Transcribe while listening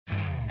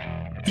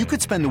You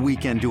could spend the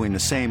weekend doing the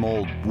same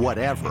old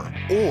whatever,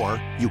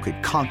 or you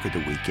could conquer the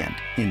weekend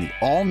in the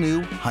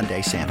all-new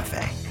Hyundai Santa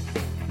Fe.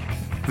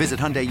 Visit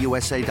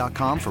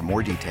HyundaiUSA.com for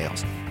more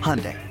details.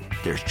 Hyundai,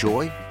 there's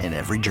joy in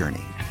every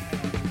journey.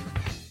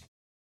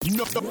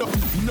 No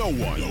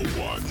one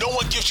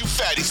gives you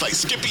fatties like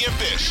Skippy and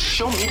Bish.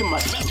 Show me the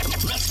money.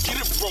 Let's get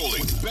it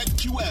rolling.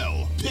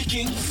 BetQL,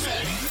 Picking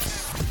Fatties.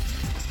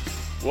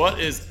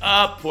 What is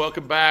up?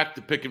 Welcome back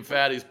to Picking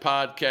Fatties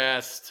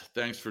podcast.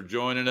 Thanks for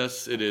joining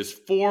us. It is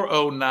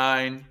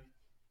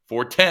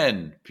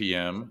 4:10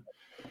 p.m.,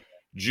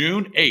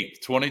 June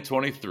 8th,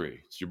 2023.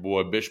 It's your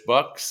boy Bish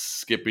Bucks,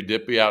 Skippy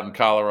Dippy out in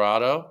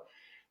Colorado.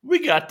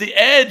 We got the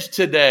edge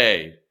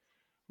today.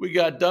 We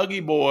got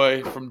Dougie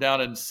Boy from down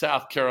in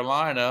South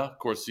Carolina. Of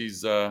course,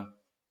 he's one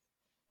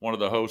of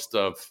the hosts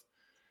of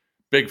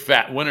Big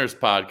Fat Winners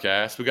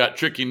podcast. We got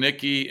Tricky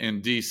Nicky in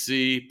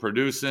D.C.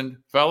 producing.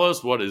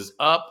 Fellas, what is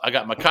up? I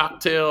got my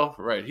cocktail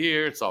right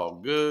here. It's all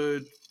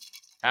good.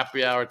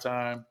 Happy hour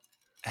time.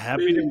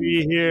 Happy to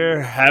be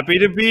here. Happy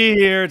to be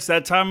here. It's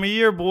that time of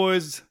year,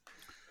 boys.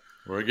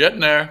 We're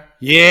getting there.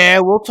 Yeah,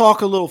 we'll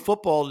talk a little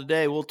football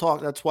today. We'll talk.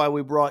 That's why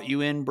we brought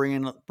you in,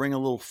 bring a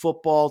little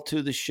football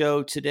to the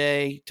show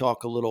today.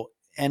 Talk a little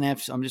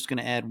NFC. I'm just going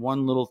to add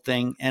one little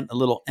thing and a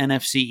little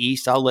NFC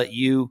East. I'll let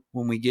you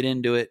when we get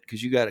into it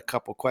because you got a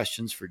couple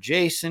questions for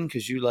Jason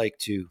because you like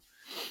to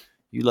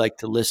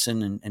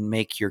listen and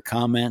make your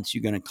comments.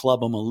 You're going to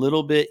club him a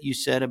little bit. You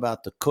said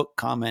about the Cook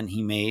comment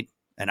he made,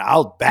 and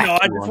I'll back. No,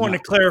 I just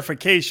wanted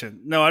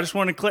clarification. No, I just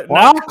want to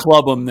I'll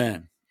club him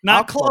then.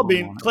 Not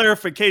clubbing,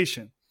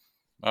 clarification.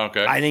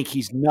 Okay. I think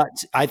he's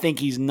nuts. I think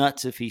he's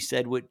nuts if he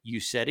said what you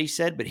said he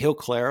said, but he'll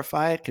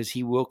clarify it because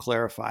he will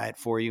clarify it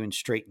for you and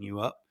straighten you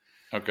up.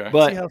 Okay.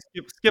 But see how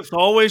Skip's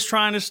always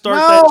trying to start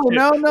that shit.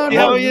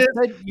 No.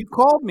 You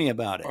called me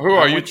about it. Who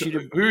are you?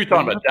 Who are you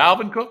talking about?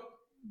 Dalvin Cook?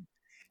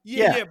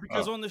 Yeah,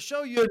 because on the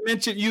show you had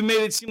mentioned you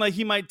made it seem like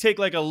he might take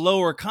like a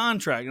lower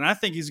contract, and I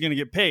think he's going to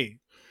get paid.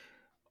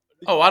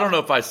 Oh, I don't know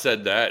if I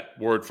said that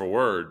word for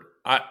word.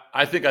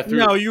 I think I threw.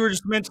 No, you were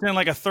just mentioning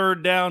like a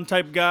third down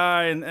type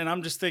guy, and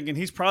I'm just thinking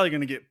he's probably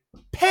going to get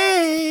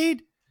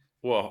paid.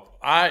 Well,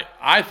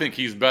 I think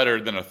he's better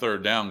than a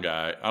third down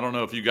guy. I don't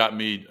know if you got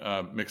me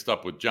mixed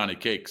up with Johnny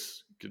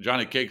Cakes.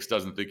 Johnny Cakes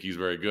doesn't think he's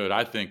very good.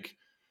 I think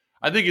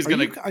he's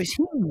going to. Is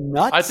he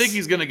nuts? I think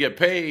he's going to get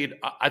paid.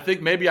 I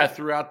think maybe I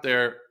threw out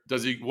there.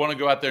 Does he want to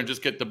go out there and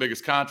just get the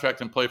biggest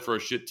contract and play for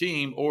a shit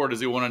team, or does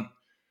he want to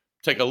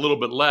take a little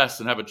bit less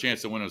and have a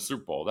chance to win a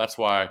Super Bowl? That's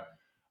why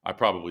I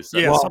probably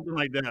said something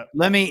like that.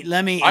 Let me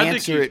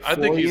answer it for you. I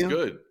think he's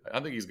good. I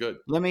think he's good.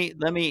 Let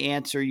me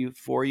answer you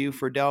for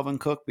Dalvin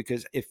Cook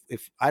because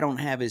if I don't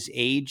have his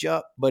age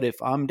up, but if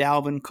I'm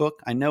Dalvin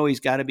Cook, I know he's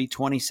got to be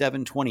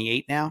 27,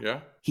 28 now. Yeah.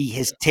 He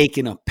has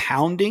taken a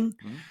pounding.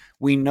 Mm-hmm.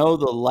 We know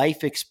the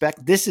life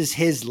expect. This is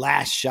his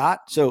last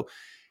shot. So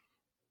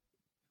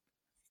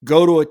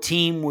go to a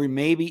team where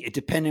maybe,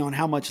 depending on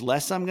how much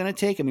less I'm going to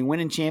take. I mean,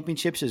 winning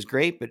championships is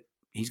great, but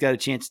he's got a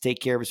chance to take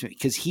care of his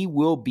because he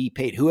will be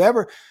paid.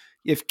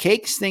 If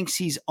Cakes thinks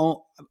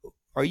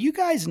are you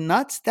guys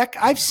nuts?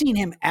 I've seen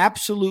him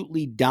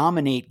absolutely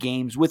dominate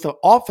games with an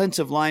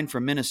offensive line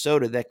from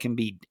Minnesota that can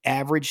be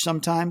average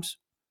sometimes,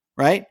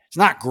 right? It's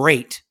not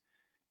great.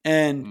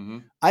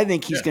 And I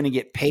think he's going to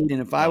get paid.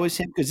 And if I was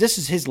him, because this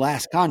is his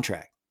last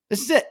contract,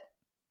 this is it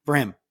for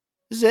him.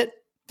 This is it.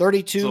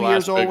 32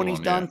 years old when he's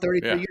done,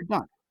 33 years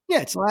done.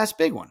 Yeah, it's the last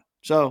big one.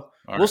 So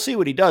we'll see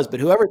what he does. But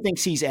whoever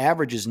thinks he's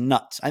average is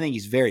nuts. I think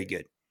he's very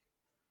good.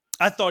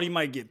 I thought he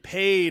might get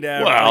paid.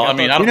 Well, I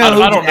don't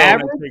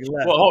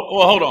know.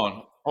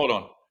 Well, hold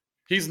on.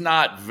 He's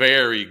not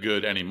very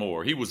good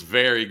anymore. He was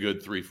very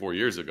good 3-4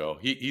 years ago.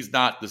 He's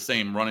not the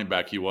same running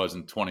back he was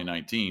in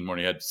 2019 when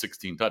he had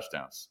 16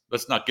 touchdowns.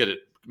 Let's not get it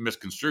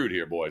misconstrued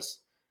here, boys.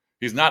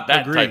 He's not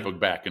that type of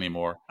back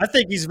anymore. I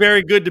think he's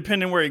very good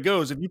depending where he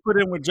goes. If you put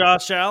him with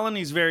Josh Allen,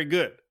 he's very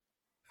good.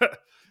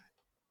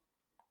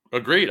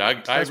 Agreed. I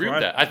agree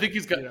with that. I think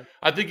he's got. Yeah.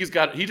 I think he's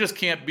got. He just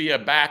can't be a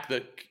back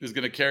that is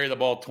going to carry the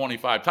ball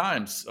 25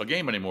 times a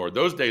game anymore.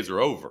 Those days are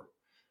over.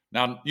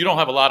 Now you don't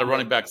have a lot of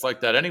running backs like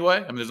that anyway.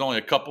 I mean, there's only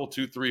a couple,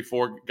 2, 3,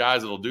 4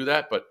 guys that'll do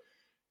that. But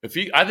I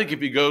think if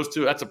he goes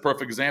to, that's a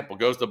perfect example.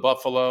 Goes to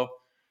Buffalo.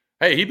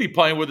 Hey, he'd be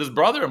playing with his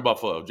brother in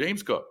Buffalo,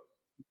 James Cook.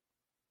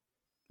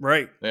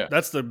 Right. Yeah.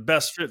 That's the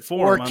best fit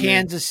for him. Or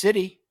Kansas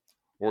City.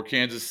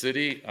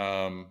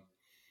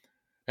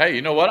 Hey,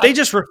 you know what? They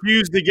just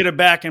refuse to get it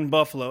back in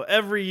Buffalo.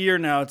 Every year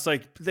now, it's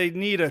like they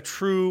need a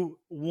true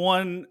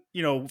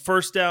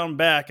first down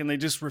back, and they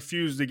just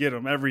refuse to get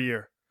them every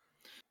year.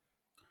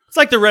 It's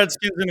like the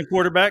Redskins and the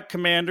quarterback,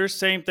 Commanders,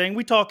 same thing.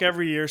 We talk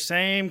every year,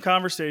 same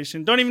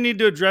conversation. Don't even need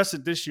to address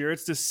it this year.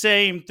 It's the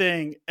same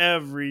thing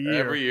every year.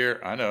 Every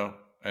year, I know.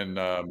 And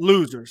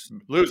losers.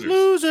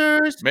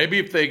 Maybe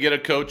if they get a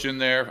coach in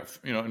there,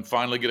 and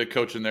finally get a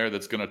coach in there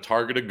that's going to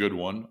target a good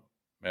one,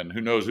 and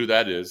who knows who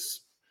that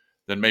is,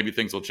 then maybe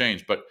things will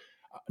change. But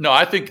no,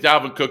 I think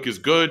Dalvin Cook is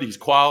good. He's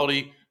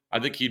quality. I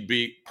think he'd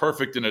be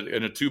perfect in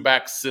a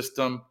two-back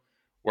system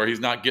where he's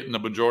not getting the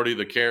majority of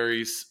the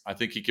carries. I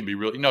think he can be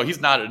really. He's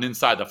not an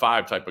inside the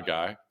 5 type of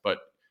guy, but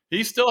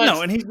he still has.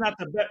 No, and he's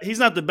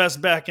not the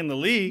best back in the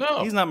league.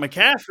 No. He's not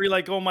McCaffrey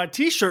like on my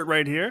T-shirt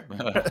right here.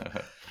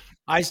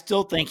 I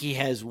still think he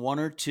has one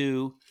or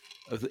two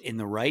in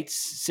the right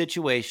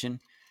situation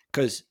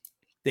because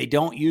they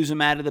don't use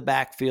him out of the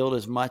backfield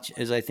as much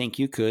as I think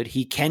you could.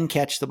 He can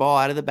catch the ball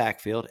out of the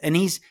backfield, and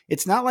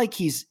it's not like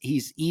he's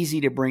easy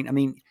to bring. I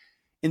mean,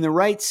 in the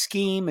right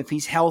scheme, if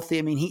he's healthy,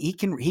 I mean,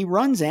 he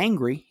runs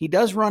angry. He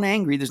does run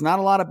angry. There's not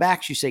a lot of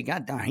backs you say,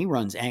 God darn, he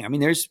runs angry. I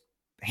mean, there's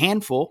a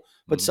handful,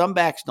 but some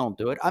backs don't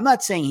do it. I'm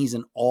not saying he's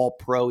an all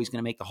pro. He's going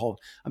to make the whole.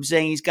 I'm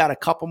saying he's got a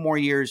couple more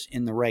years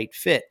in the right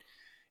fit,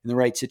 in the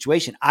right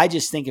situation. I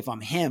just think if I'm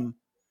him,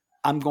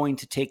 I'm going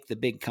to take the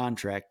big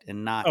contract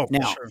and not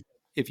now. Sure.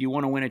 If you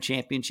want to win a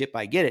championship,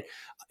 I get it.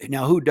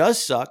 Now, who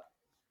does suck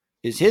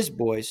is his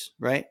boys,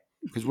 right?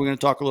 Because we're going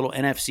to talk a little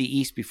NFC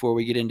East before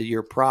we get into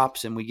your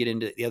props and we get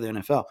into the other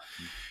NFL.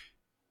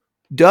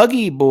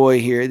 Dougie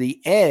boy here,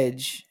 the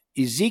edge,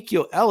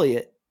 Ezekiel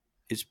Elliott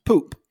is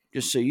poop,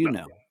 just so you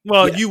know.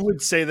 Well, you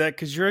would say that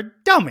because you're a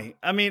dummy.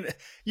 I mean,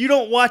 you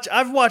don't watch.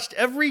 I've watched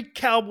every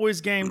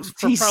Cowboys game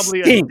for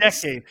probably a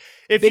decade.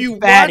 If Big you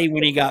fatty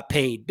when he got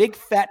paid, big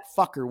fat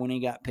fucker when he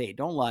got paid.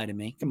 Don't lie to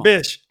me. Come on,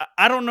 Bish.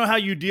 I don't know how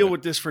you deal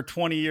with this for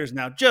 20 years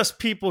now. Just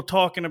people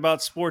talking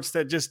about sports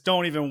that just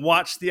don't even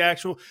watch the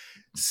actual.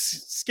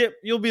 Skip,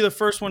 you'll be the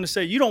first one to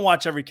say you don't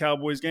watch every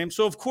Cowboys game.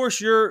 So of course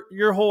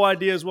your whole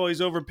idea is, well, he's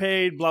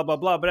overpaid, blah blah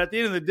blah. But at the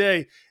end of the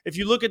day, if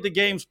you look at the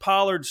games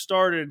Pollard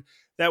started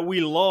that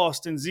we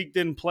lost and Zeke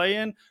didn't play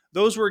in,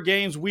 those were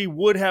games we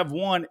would have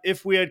won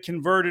if we had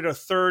converted a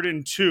 3rd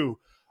and 2,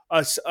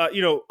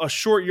 a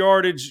short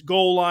yardage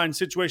goal line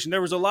situation.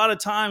 There was a lot of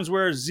times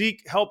where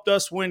Zeke helped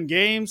us win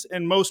games,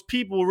 and most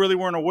people really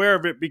weren't aware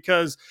of it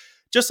because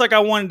just like I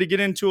wanted to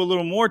get into a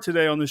little more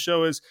today on the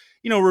show is,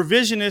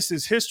 revisionist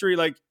is history.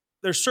 Like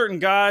there's certain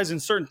guys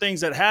and certain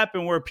things that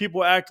happen where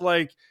people act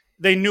like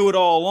they knew it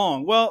all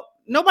along. Well,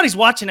 nobody's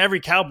watching every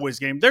Cowboys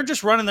game. They're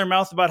just running their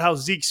mouth about how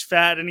Zeke's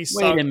fat and he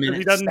sucks and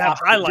he doesn't have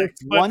highlights.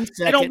 But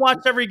they don't watch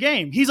every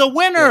game. He's a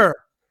winner.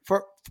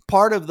 For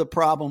part of the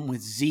problem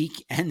with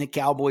Zeke and the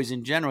Cowboys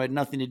in general had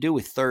nothing to do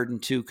with 3rd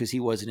and 2 because he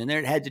wasn't in there.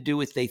 It had to do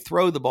with they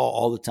throw the ball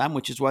all the time,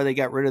 which is why they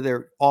got rid of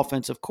their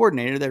offensive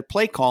coordinator. Their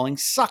play calling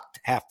sucked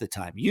half the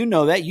time. You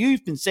know that.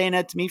 You've been saying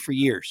that to me for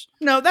years.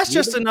 No, that's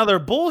just another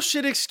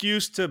bullshit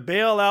excuse to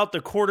bail out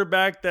the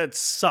quarterback that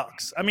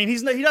sucks. I mean,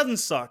 he doesn't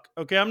suck.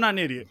 Okay, I'm not an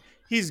idiot.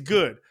 He's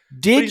good.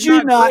 Did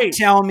you not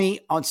tell me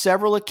on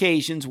several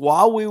occasions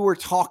while we were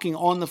talking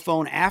on the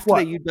phone after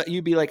that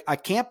you'd be like, I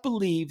can't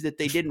believe that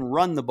they didn't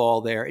run the ball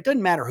there. It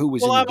doesn't matter who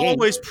was in the game. Well, I'm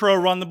always pro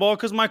run the ball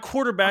because my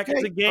quarterback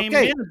is a game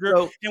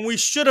manager, and we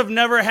should have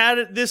never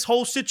had this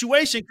whole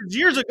situation because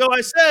years ago I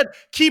said,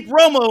 keep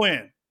Romo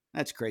in.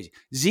 That's crazy.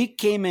 Zeke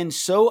came in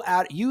so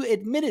out. You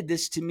admitted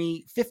this to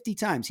me 50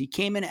 times. He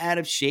came in out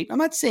of shape. I'm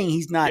not saying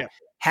he's not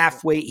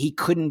halfway. He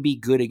couldn't be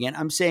good again.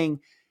 I'm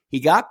saying he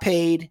got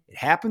paid. It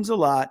happens a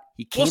lot.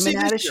 He came in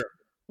out of shape.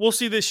 We'll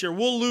see this year.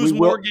 We'll lose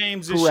more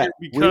games this year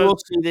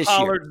because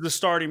Pollard's the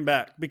starting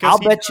back. Because I'll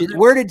bet you.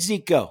 Where did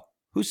Zeke go?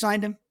 Who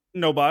signed him?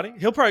 Nobody.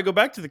 He'll probably go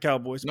back to the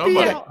Cowboys.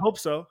 Nobody. I hope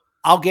so.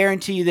 I'll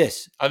guarantee you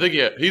this. I think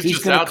he's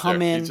just going out to come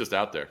there. in. He's just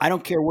out there. I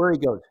don't care where he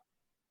goes.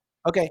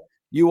 Okay.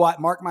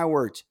 Mark my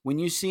words. When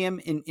you see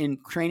him in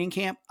training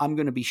camp, I'm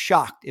going to be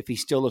shocked if he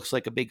still looks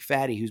like a big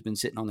fatty who's been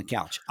sitting on the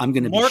couch. I'm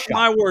going to be shocked.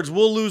 Mark my words.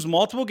 We'll lose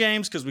multiple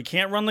games because we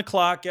can't run the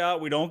clock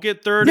out. We don't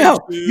get 3rd and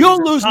 2.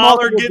 You'll lose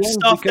Pollard multiple gets games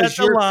stuffed because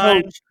at the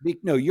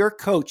line. Your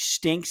coach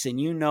stinks and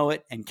you know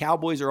it. And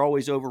Cowboys are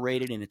always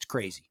overrated and it's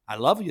crazy. I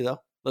love you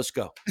though. Let's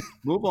go.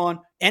 Move on.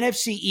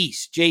 NFC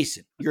East.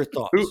 Jason, your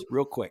thoughts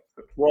real quick.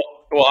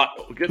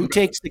 Who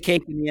takes the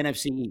cake in the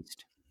NFC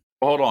East?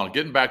 Hold on.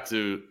 Getting back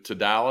to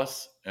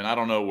Dallas, and I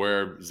don't know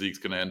where Zeke's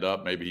going to end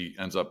up. Maybe he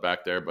ends up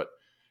back there, but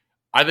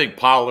I think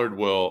Pollard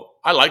will.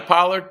 I like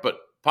Pollard, but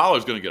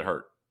Pollard's going to get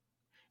hurt.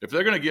 If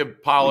they're going to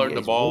give Pollard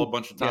the ball a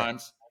bunch of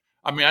times,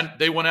 I mean,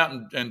 they went out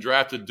and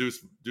drafted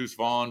Deuce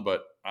Vaughn,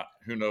 but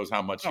who knows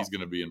how much he's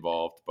going to be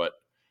involved. But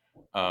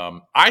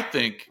I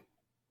think,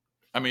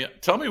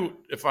 tell me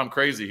if I'm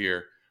crazy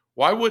here.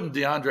 Why wouldn't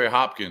DeAndre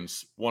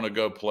Hopkins want to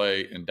go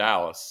play in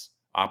Dallas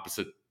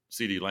opposite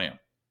CeeDee Lamb?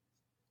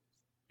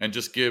 And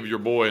just give your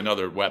boy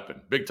another weapon,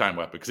 big time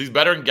weapon, because he's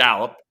better than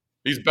Gallup.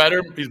 He's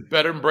better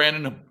than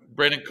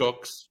Brandon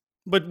Cooks.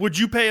 But would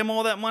you pay him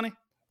all that money?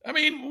 I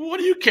mean, what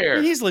do you care? I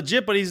mean, he's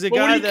legit, but he's the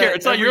guy that care?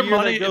 It's not your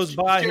money. That goes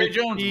by, his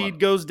speed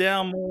goes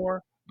down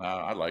more.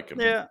 I like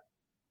him.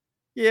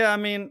 Yeah. I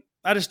mean,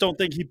 I just don't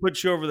think he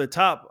puts you over the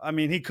top. I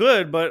mean, he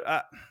could, but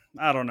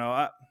I don't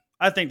know.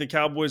 I think the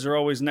Cowboys are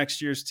always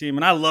next year's team,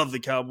 and I love the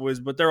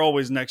Cowboys, but they're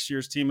always next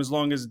year's team as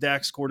long as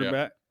Dak's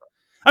quarterback. Yeah.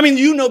 I mean,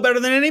 you know better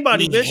than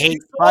anybody.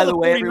 By the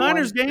way,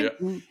 49ers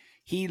game.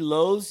 He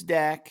loathes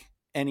Dak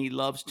and he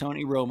loves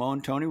Tony Romo,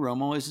 and Tony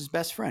Romo is his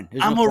best friend.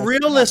 I'm a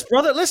realist,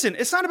 brother. Listen,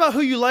 it's not about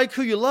who you like,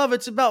 who you love.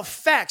 It's about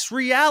facts,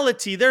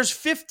 reality. There's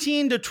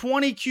 15 to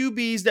 20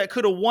 QBs that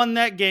could have won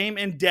that game,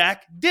 and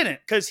Dak didn't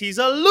because he's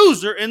a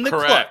loser in the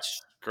clutch.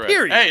 Correct.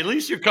 Period. Hey, at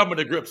least you're coming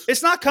to grips.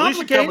 It's not At least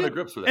you're complicated. coming to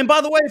grips with it. And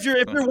by the way,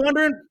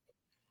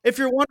 if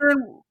you're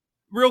wondering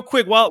real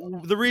quick,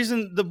 the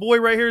reason the boy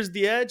right here is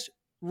the edge,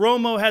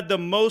 Romo had the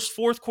most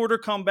fourth quarter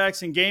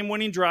comebacks and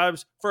game-winning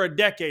drives for a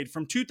decade.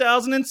 From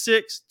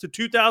 2006 to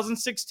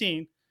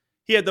 2016,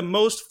 he had the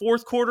most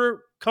fourth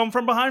quarter come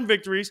from behind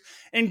victories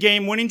and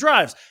game-winning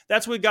drives.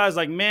 That's with guys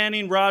like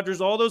Manning,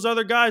 Rodgers, all those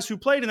other guys who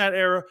played in that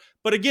era.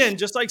 But again,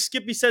 just like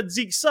Skippy said,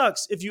 Zeke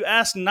sucks. If you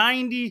ask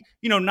 90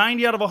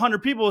 out of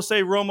 100 people will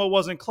say Romo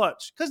wasn't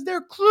clutch because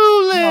they're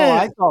clueless. No,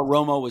 I thought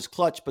Romo was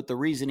clutch, but the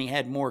reason he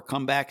had more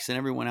comebacks than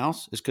everyone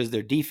else is because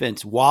their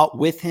defense, while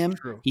with him,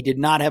 he did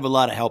not have a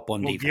lot of help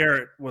on defense.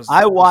 Garrett was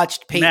I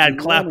watched Peyton mad Manning.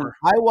 clapper.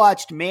 I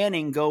watched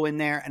Manning go in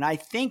there, and I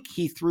think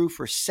he threw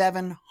for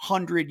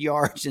 700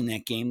 yards in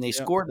that game. They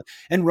scored,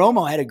 and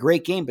Romo had a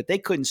great game, but they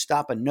couldn't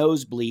stop a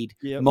nosebleed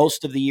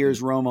most of the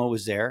years Romo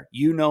was there.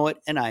 You know it,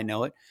 and I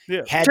know it.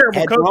 Yeah, Had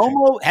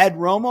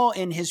Romo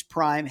in his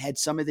prime, had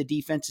some of the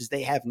defenses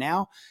they have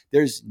now,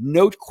 there's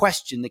no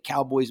question the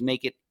Cowboys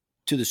make it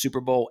to the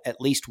Super Bowl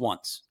at least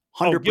once.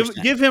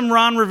 100%. Give him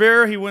Ron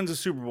Rivera, he wins the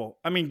Super Bowl.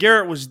 I mean,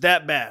 Garrett was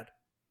that bad.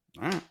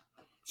 All right.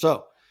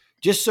 So,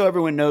 just so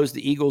everyone knows,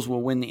 the Eagles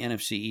will win the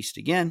NFC East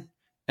again,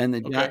 and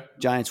the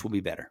Giants will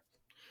be better.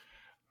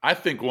 I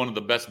think one of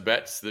the best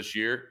bets this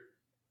year,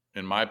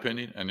 in my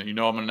opinion, and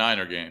I'm a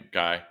Niner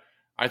guy,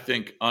 I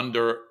think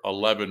under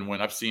 11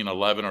 win. I've seen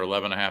 11 or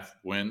 11.5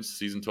 wins,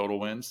 season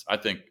total wins. I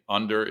think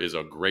under is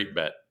a great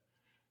bet.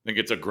 I think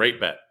it's a great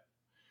bet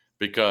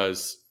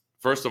because,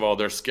 first of all,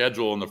 their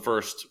schedule in the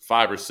first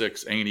 5 or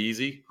 6 ain't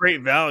easy.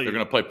 Great value. They're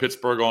going to play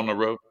Pittsburgh on the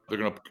road. They're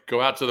going to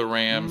go out to the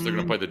Rams. They're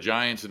going to play the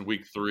Giants in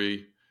week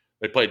 3.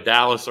 They play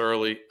Dallas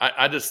early.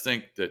 I just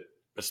think that,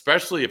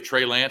 especially if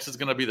Trey Lance is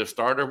going to be the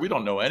starter, we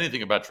don't know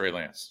anything about Trey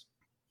Lance.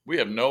 We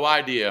have no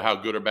idea how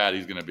good or bad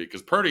he's going to be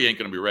because Purdy ain't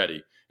going to be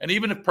ready. And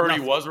even if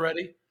Purdy was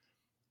ready,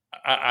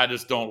 I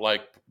just don't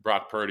like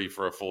Brock Purdy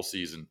for a full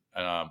season.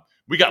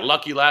 We got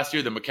lucky last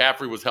year that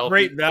McCaffrey was healthy.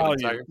 Great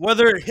value.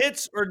 Whether it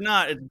hits or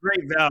not, it's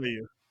great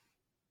value.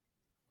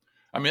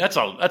 I mean, that's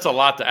a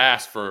lot to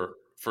ask for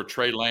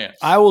Trey Lance.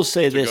 I will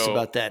say this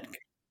about that.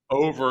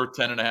 Over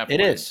 10.5 It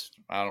wins. is.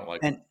 I don't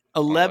like it. And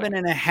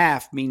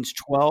 11.5 means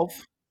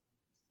 12.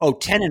 Oh,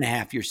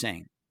 10.5 you're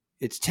saying.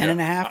 It's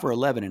 10.5 or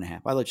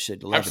 11.5. I thought you said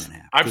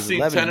 11.5. I've seen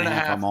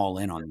 10.5. I'm all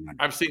in on the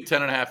under. I've seen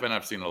 10.5 and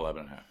I've seen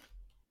 11.5.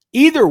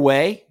 Either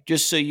way,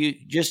 this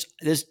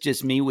is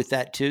just me with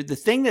that too. The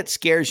thing that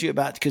scares you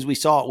about, because we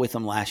saw it with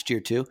them last year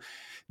too,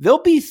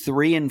 they'll be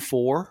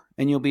 3-4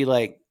 and you'll be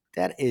like,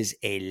 that is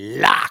a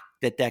lock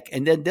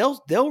and then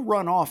they'll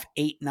run off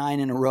 8-9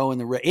 in a row in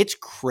the it's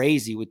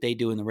crazy what they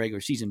do in the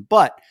regular season.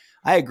 But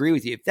I agree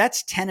with you. If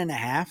that's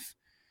 10.5,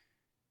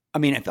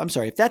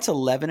 if that's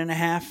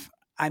 11.5,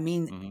 I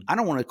mean, I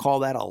don't want to call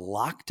that a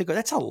lock to go.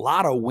 That's a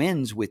lot of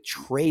wins with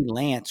Trey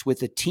Lance,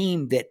 with a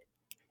team that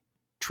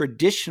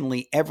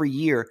traditionally every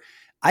year,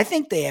 I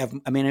think they have,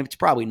 it's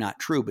probably not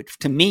true, but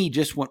to me,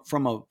 just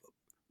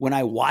when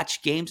I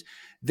watch games,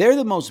 they're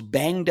the most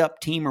banged up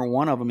team or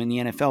one of them in the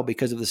NFL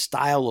because of the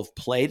style of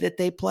play that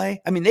they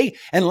play.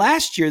 And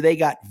last year they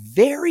got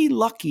very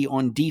lucky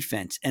on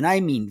defense. And I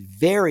mean,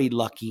 very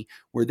lucky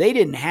where they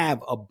didn't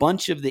have a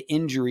bunch of the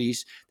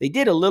injuries. They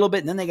did a little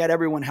bit and then they got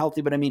everyone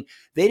healthy. But they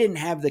didn't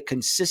have the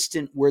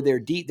consistent where their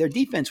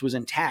defense was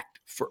intact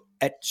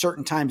at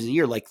certain times of the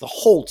year, like the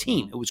whole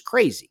team. It was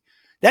crazy.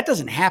 That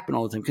doesn't happen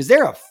all the time because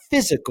they're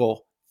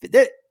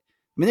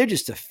they're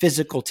just a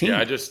physical team.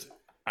 Yeah,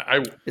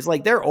 it's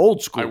like they're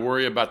old school. I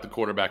worry about the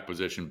quarterback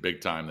position big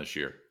time this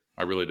year.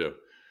 I really do.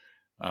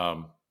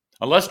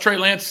 Unless Trey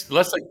Lance,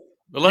 unless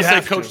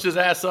they coached his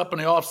ass up in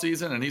the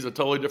offseason and he's a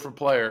totally different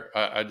player,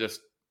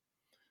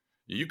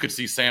 you could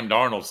see Sam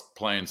Darnold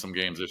playing some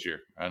games this year.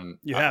 And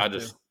I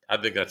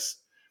think that's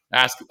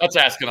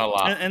asking a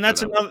lot. And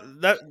that's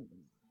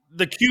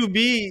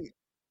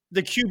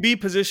the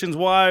QB position's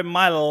why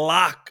my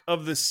lock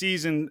of the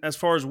season as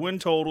far as win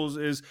totals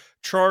is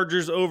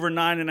Chargers over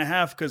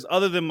 9.5, because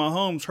other than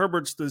Mahomes,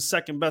 Herbert's the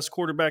second best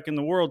quarterback in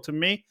the world to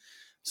me.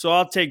 So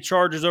I'll take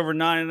Chargers over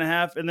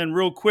 9.5. And then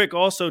real quick,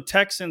 also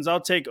Texans, I'll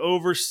take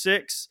over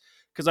 6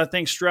 because I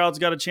think Stroud's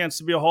got a chance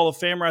to be a Hall of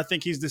Famer. I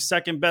think he's the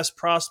second best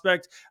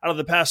prospect out of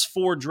the past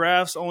 4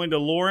 drafts, only to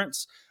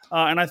Lawrence.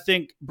 And I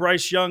think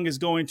Bryce Young is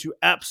going to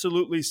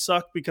absolutely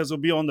suck because he'll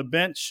be on the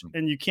bench,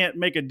 and you can't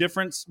make a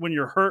difference when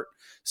you're hurt.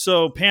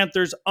 So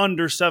Panthers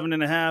under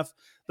 7.5.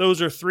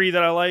 Those are 3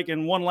 that I like.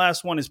 And one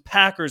last one is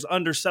Packers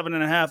under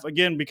 7.5,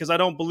 again, because I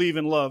don't believe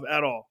in Love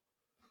at all.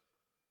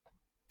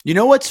 You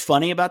know what's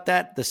funny about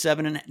that? The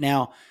 7.5.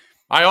 Now,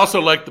 I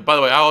also like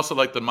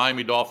the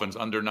Miami Dolphins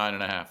under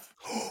 9.5.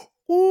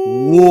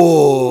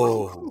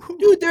 Whoa.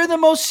 Dude, they're the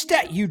most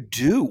you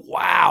do.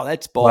 Wow,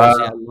 that's ballsy.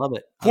 Wow. I love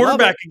it.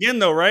 Quarterback again,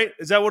 though, right?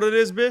 Is that what it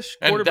is, Bish?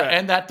 Quarterback.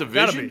 And that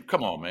division?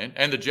 Come on, man.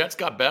 And the Jets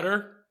got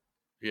better?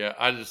 Yeah,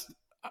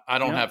 I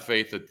don't have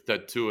faith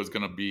that Tua is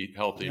going to be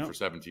healthy for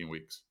 17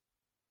 weeks.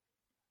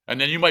 And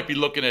then you might be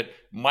looking at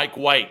Mike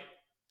White.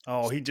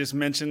 Oh, he just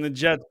mentioned the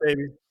Jets,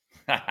 baby.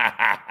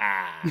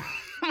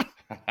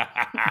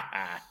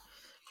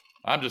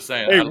 I'm just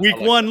saying. Hey, week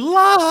one,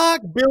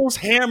 lock. Bills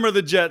hammer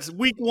the Jets.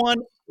 Week one,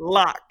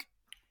 lock.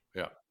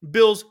 Yeah.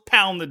 Bills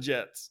pound the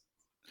Jets.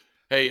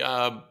 Hey,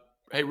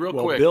 real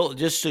quick. Bill,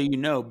 just so you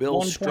know,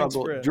 Bills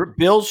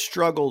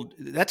struggled.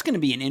 That's going to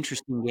be an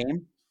interesting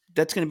game.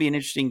 That's going to be an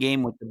interesting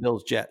game with the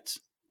Bills Jets.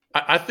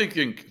 I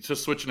think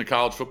just switching to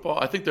college football,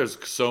 I think there's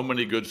so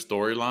many good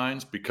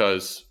storylines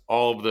because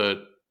all of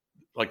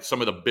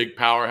some of the big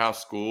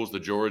powerhouse schools, the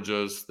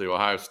Georgias, the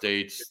Ohio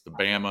States, the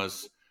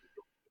Bamas,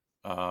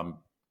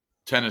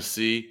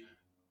 Tennessee,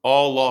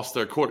 all lost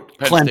their quarter.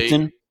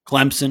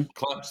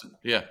 Clemson,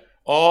 yeah,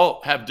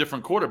 all have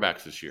different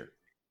quarterbacks this year.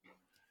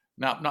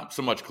 Not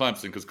so much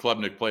Clemson because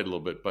Klubnik played a little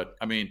bit, but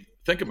I mean,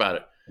 think about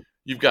it.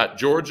 You've got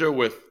Georgia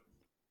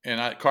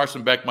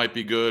Carson Beck might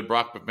be good.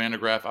 Brock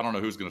Vandergraff, I don't know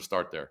who's going to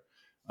start there.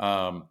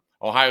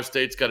 Ohio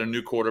State's got a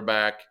new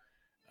quarterback.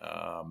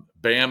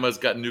 Bama's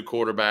got a new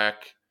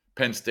quarterback.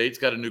 Penn State's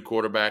got a new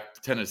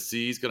quarterback.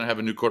 Tennessee's going to have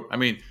a new quarterback. I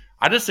mean,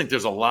 I just think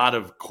there's a lot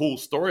of cool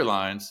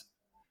storylines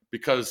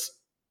because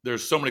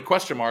there's so many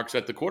question marks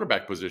at the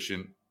quarterback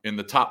position in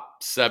the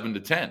top 7 to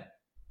 10.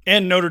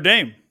 And Notre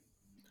Dame.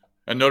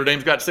 And Notre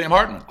Dame's got Sam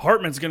Hartman.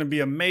 Hartman's going to be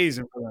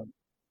amazing for them.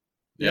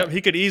 Yeah. Yep,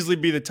 he could easily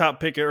be the top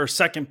pick or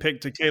second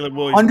pick to Caleb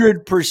Williams.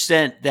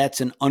 100%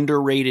 that's an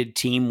underrated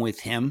team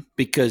with him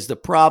because the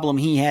problem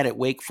he had at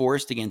Wake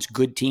Forest against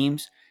good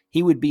teams,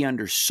 he would be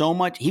under so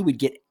much. He would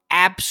get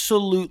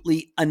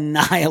absolutely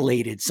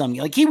annihilated.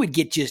 Like he would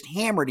get just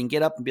hammered and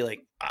get up and be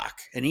like, fuck,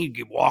 and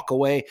he'd walk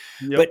away.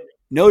 Yep. But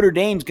Notre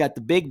Dame's got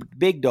the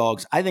big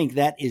dogs. I think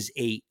that is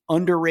a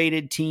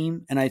underrated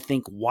team, and I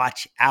think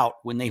watch out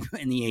when they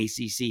in the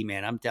ACC,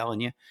 man. I'm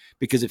telling you,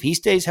 because if he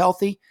stays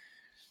healthy,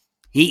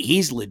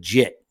 he's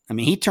legit. I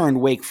mean, he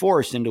turned Wake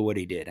Forest into what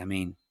he did. I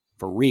mean,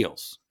 for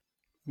reals.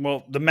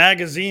 Well, the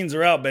magazines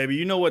are out, baby.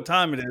 You know what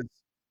time it is.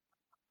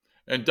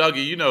 And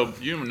Dougie, you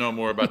know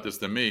more about this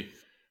than me,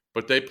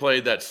 but they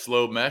played that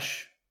slow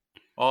mesh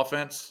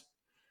offense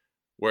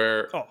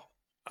where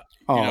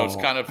it's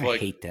kind of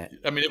like I hate that.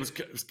 I mean,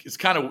 it's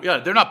kind of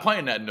they're not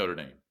playing that in Notre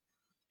Dame.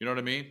 You know what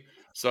I mean?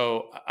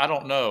 So I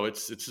don't know.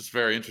 It's just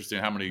very interesting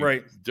how many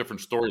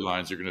different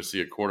storylines you're going to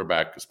see at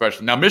quarterback,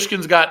 especially now.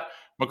 Michigan's got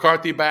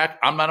McCarthy back.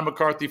 I'm not a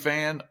McCarthy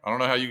fan. I don't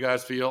know how you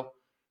guys feel,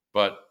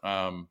 but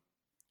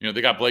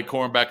they got Blake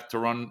Corum back to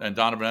run and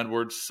Donovan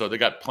Edwards, so they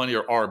got plenty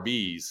of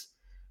RBs.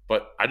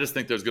 But I just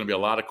think there's going to be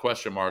a lot of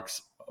question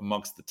marks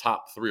amongst the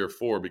top 3 or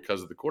 4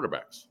 because of the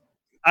quarterbacks.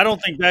 I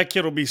don't think that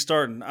kid will be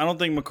starting. I don't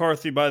think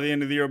McCarthy by the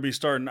end of the year will be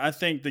starting. I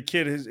think the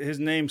kid, his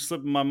name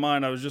slipped in my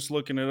mind. I was just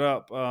looking it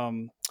up.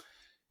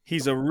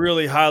 He's a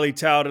really highly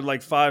touted,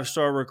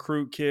 5-star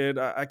recruit kid.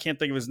 I can't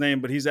think of his name,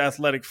 but he's an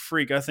athletic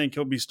freak. I think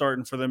he'll be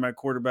starting for them at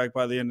quarterback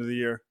by the end of the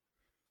year.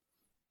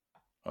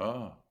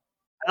 Oh.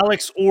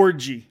 Alex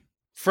Orji,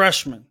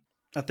 freshman.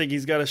 I think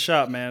he's got a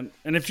shot, man.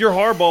 And if you're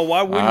Harbaugh,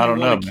 why wouldn't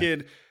you want a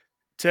kid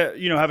to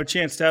have a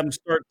chance to have him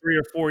start 3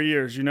 or 4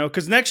 years?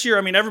 Because next year,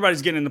 I mean,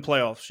 everybody's getting in the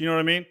playoffs. You know what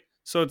I mean?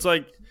 So it's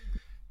like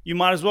you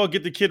might as well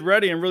get the kid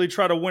ready and really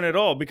try to win it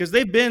all because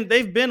they've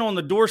been on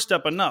the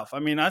doorstep enough. I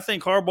mean, I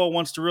think Harbaugh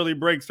wants to really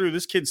break through.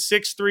 This kid's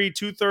 6'3",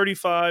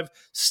 235,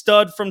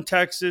 stud from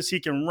Texas. He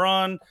can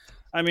run.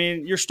 I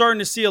mean, you're starting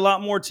to see a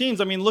lot more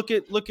teams. I mean, look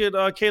at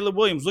Caleb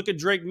Williams. Look at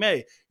Drake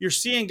May. You're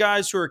seeing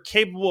guys who are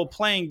capable of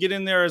playing get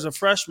in there as a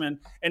freshman,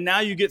 and now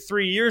you get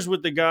 3 years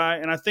with the guy.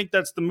 And I think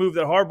that's the move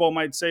that Harbaugh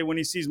might say when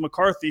he sees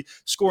McCarthy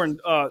scoring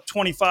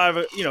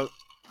 25,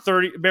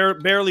 30,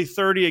 barely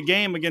 30 a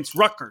game against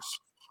Rutgers.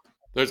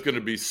 There's going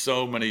to be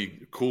so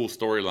many cool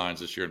storylines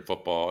this year in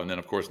football. And then,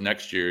 of course,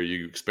 next year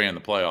you expand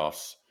the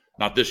playoffs.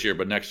 Not this year,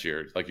 but next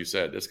year. Like you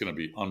said, it's going to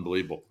be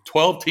unbelievable.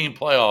 12-team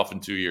playoff in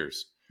 2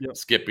 years. Yep.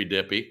 Skippy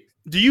Dippy.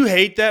 Do you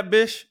hate that,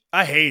 Bish?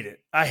 I hate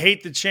it. I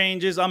hate the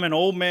changes. I'm an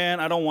old man.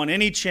 I don't want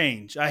any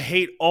change. I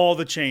hate all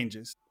the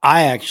changes.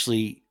 I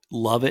actually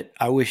love it.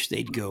 I wish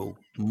they'd go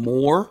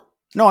more.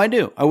 No, I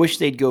do. I wish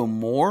they'd go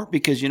more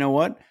because you know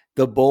what?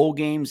 The bowl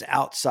games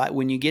outside,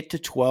 when you get to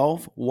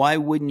 12, why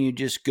wouldn't you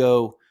just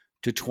go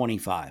to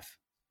 25?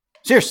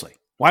 Seriously.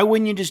 Why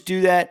wouldn't you just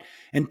do that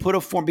and put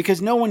a form?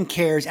 Because no one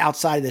cares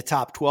outside of the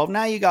top 12.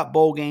 Now you got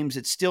bowl games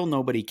that still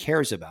nobody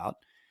cares about.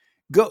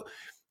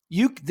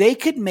 They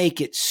could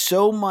make it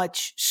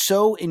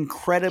so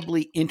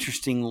incredibly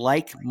interesting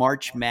like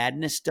March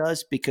Madness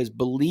does, because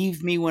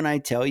believe me when I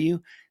tell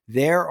you,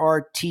 there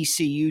are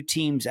TCU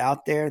teams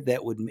out there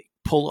that would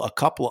pull a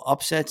couple of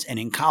upsets. And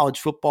in college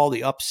football,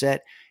 the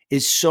upset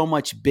is so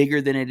much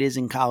bigger than it is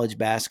in college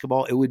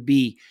basketball. It would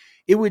be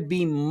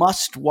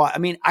must watch. I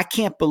mean, I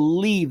can't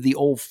believe the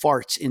old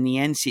farts in the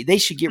NCAA. They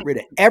should get rid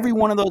of every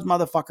one of those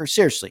motherfuckers.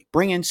 Seriously,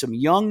 bring in some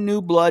young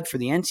new blood for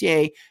the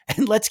NCAA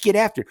and let's get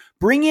after it.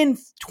 Bring in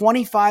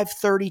 25,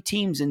 30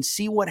 teams and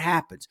see what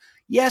happens.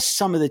 Yes,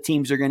 some of the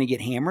teams are going to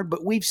get hammered,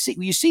 but you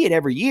see it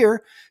every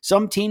year.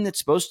 Some team that's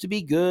supposed to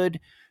be good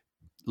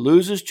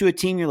loses to a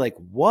team. You're like,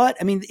 what?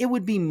 I mean, it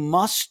would be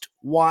must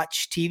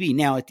watch TV.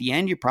 Now, at the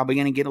end, you're probably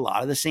going to get a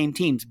lot of the same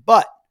teams,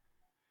 but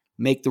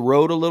make the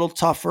road a little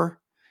tougher.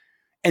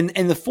 And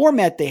the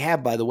format they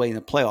have, by the way, in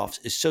the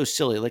playoffs is so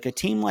silly. Like a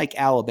team like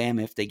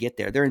Alabama, if they get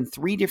there, they're in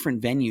 3 different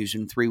venues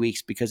in 3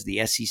 weeks because of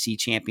the SEC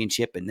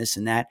championship and this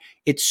and that.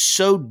 It's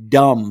so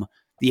dumb,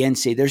 the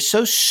NCAA. They're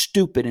so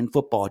stupid in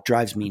football. It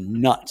drives me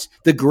nuts.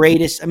 The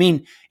greatest. I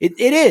mean, it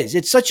is.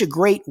 It's such a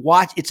great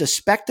watch. It's a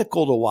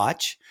spectacle to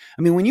watch.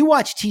 I mean, when you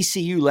watch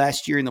TCU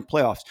last year in the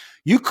playoffs,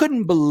 you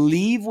couldn't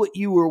believe what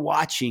you were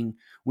watching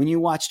when you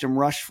watched them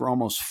rush for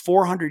almost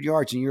 400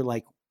 yards and you're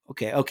like,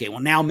 okay, well,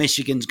 now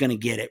Michigan's going to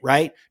get it,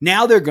 right?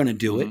 Now they're going to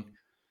do it.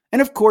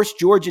 And, of course,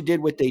 Georgia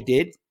did what they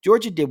did.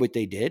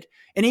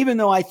 And even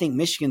though I think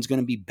Michigan's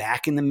going to be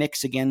back in the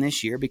mix again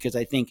this year because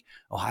I think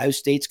Ohio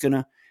State's going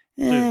to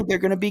they're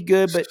going to be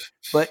good,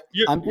 but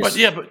I'm just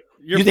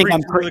 – You're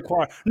preaching to the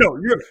choir. No,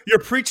 you're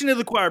preaching to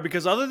the choir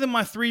because other than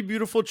my 3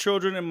 beautiful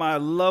children and my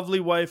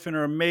lovely wife and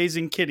her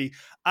amazing kitty,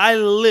 I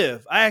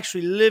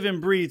actually live and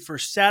breathe for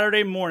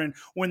Saturday morning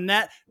when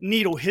that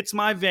needle hits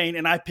my vein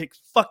and I pick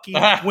fucking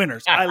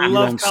winners. I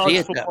love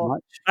college football.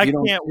 I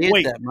can't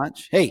wait that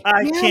much. Hey,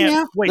 I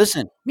can't wait.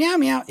 Listen, meow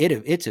meow.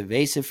 It's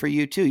evasive for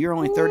you too. You're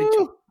only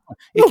 32.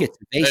 It gets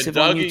evasive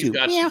on you too.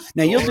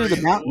 Now you'll do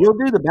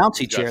the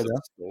bouncy chair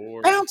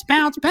though. Bounce,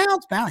 bounce,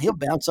 bounce, bounce. He'll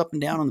bounce up and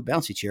down on the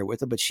bouncy chair with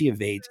her, but she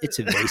evades. It's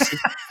evasive.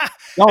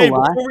 Don't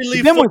lie.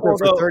 You've been with her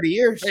for 30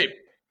 years. Hey,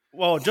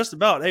 well, just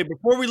about. Hey,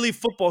 before we leave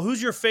football, who's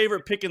your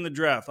favorite pick in the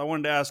draft? I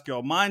wanted to ask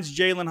y'all. Mine's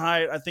Jalen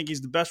Hyatt. I think he's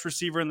the best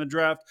receiver in the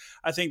draft.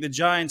 I think the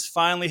Giants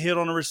finally hit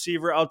on a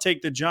receiver. I'll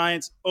take the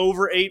Giants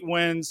over 8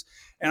 wins,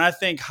 and I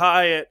think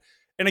Hyatt.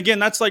 And again,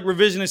 that's like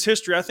revisionist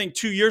history. I think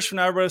 2 years from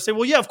now, everybody will say,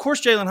 well, yeah, of course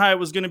Jalen Hyatt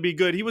was going to be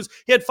good. He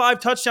had 5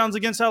 touchdowns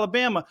against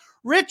Alabama.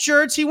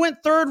 Richards, he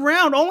went 3rd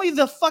round. Only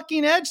the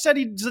fucking Edge said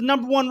he's the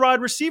number 1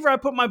 wide receiver. I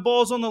put my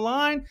balls on the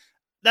line.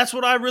 That's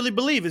what I really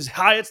believe is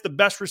Hyatt's the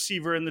best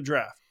receiver in the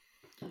draft.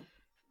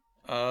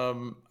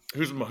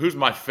 Who's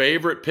my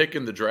favorite pick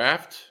in the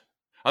draft?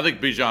 I think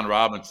Bijan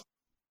Robinson.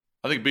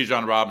 I think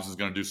Bijan Robinson is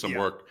going to do some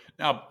work.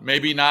 Now,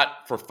 maybe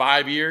not for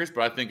 5 years,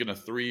 but I think in a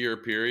 3-year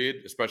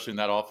period, especially in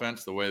that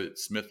offense, the way that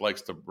Smith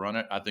likes to run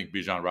it, I think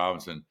Bijan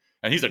Robinson,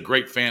 and he's a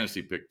great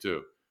fantasy pick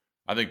too.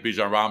 I think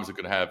Bijan Robinson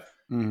could have,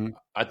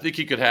 I think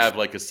he could have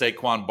like a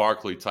Saquon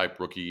Barkley type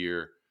rookie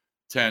year,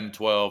 10,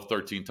 12,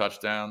 13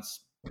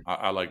 touchdowns.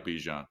 I like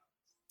Bijan.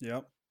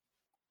 Yep.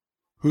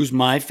 Who's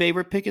my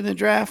favorite pick in the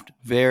draft?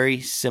 Very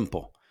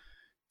simple.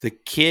 The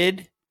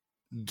kid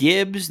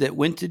Gibbs that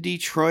went to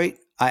Detroit.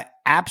 I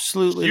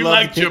absolutely love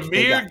like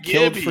Jahmyr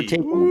Gibbs.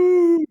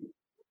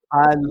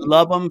 I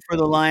love him for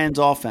the Lions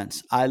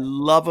offense. I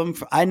love him.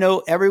 I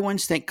know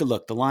everyone's thinking,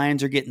 look, the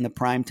Lions are getting the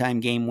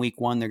primetime game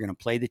week 1. They're going to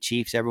play the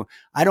Chiefs.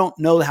 I don't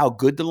know how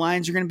good the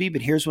Lions are going to be,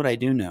 but here's what I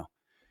do know.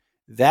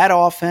 That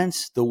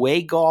offense, the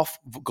way Goff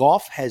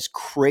has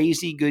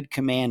crazy good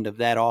command of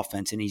that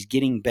offense, and he's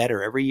getting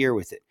better every year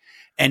with it.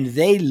 And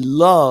they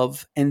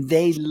love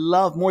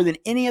more than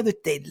any other,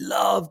 they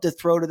love to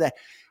throw to that.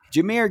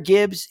 Jahmyr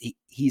Gibbs,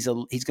 he's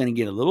going to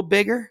get a little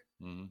bigger.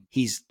 Mm-hmm.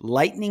 He's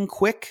lightning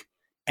quick,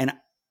 and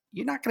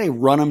you're not going to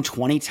run him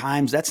 20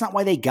 times. That's not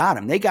why they got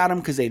him. They got him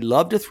because they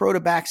love to throw to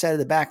backside of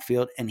the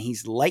backfield, and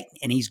he's light,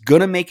 and he's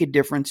going to make a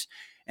difference.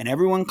 And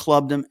everyone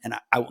clubbed him, and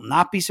I will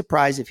not be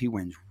surprised if he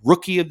wins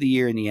Rookie of the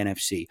Year in the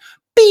NFC.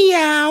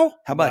 How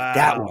about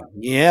that one?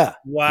 Yeah.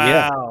 Wow.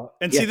 Yeah.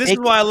 And see, this is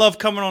why I love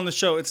coming on the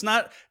show. It's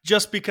not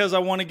just because I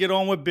want to get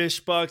on with Bish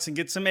Bucks and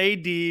get some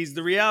ADs.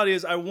 The reality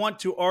is I want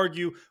to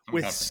argue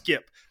with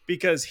Skip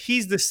because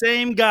he's the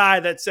same guy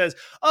that says,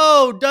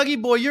 oh,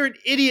 Dougie boy, you're an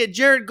idiot.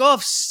 Jared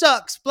Goff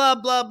sucks, blah,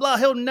 blah, blah.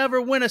 He'll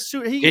never win a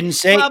Super Bowl. Didn't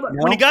say no.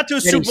 When he got to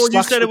a Super Bowl,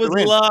 you said it was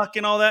luck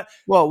and all that.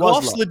 Well,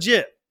 Goff's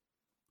legit.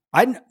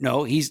 Let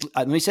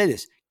me say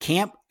this.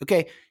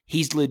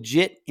 He's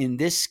legit in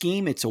this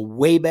scheme. It's a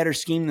way better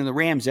scheme than the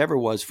Rams ever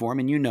was for him,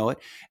 and you know it.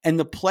 And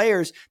the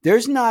players,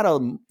 there's not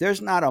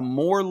a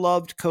more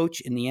loved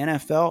coach in the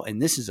NFL,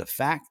 and this is a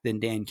fact, than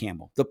Dan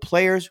Campbell. The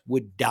players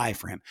would die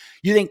for him.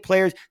 You think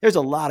there's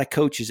a lot of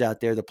coaches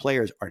out there. The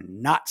players are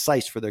not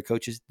sized for their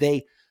coaches.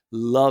 They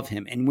love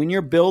him. And when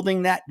you're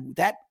building like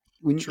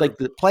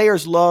the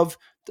players love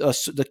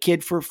the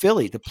kid for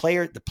Philly, the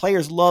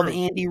players love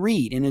Andy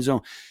Reid in his own.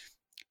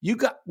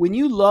 When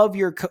you love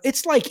your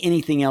it's like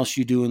anything else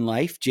you do in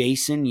life,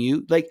 Jason,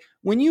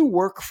 when you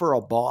work for a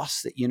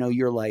boss that,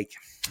 you're like,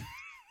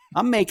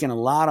 I'm making a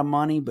lot of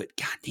money, but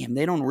goddamn,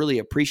 they don't really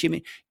appreciate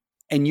me.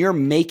 And you're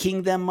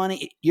making them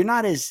money. You're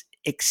not as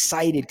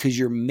excited because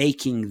you're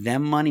making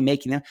them money,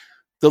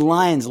 the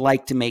Lions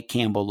like to make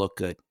Campbell look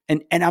good.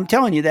 And I'm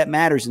telling you, that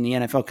matters in the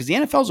NFL because the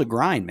NFL's a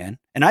grind, man.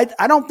 And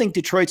I don't think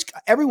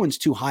everyone's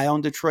too high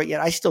on Detroit yet.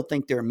 I still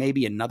think they're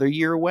maybe another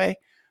year away,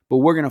 but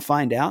we're going to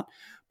find out.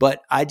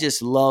 But I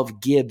just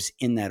love Gibbs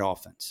in that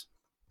offense.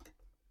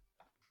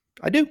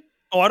 I do.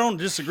 Oh, I don't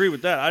disagree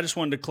with that. I just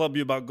wanted to club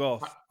you about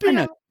golf. I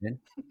know, man.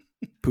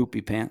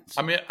 Poopy pants.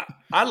 I mean,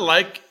 I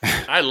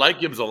like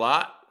Gibbs a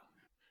lot,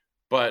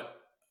 but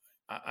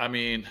I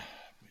mean,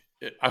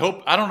 I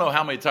don't know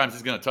how many times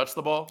he's going to touch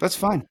the ball. That's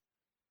fine.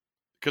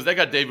 Because they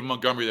got David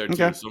Montgomery there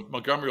too. So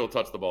Montgomery will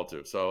touch the ball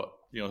too. So,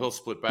 he'll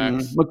split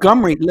backs.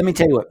 Montgomery, let me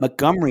tell you what,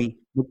 Montgomery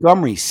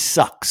Montgomery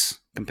sucks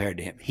compared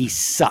to him. He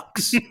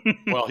sucks.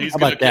 Well, he's How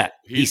gonna about that?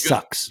 He he's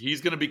gonna, sucks.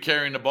 He's going to be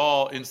carrying the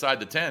ball inside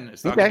the 10.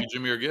 It's not Okay. going to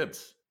be Jahmyr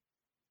Gibbs.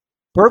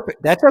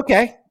 Perfect. That's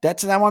okay.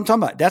 That's not what I'm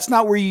talking about. That's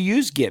not where you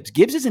use Gibbs.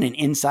 Gibbs isn't an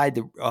inside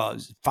the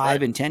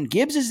 5 and 10.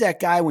 Gibbs is that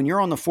guy when you're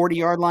on the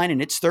 40-yard line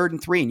and it's 3rd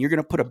and 3 and you're going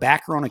to put a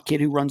backer on a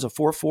kid who runs a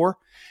 4-4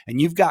 and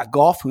you've got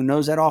Goff who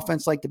knows that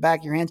offense like the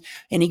back of your hands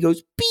and he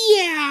goes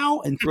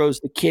meow and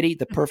throws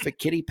the perfect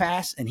kitty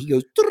pass and he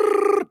goes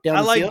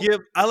down the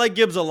field. I like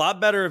Gibbs a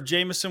lot better if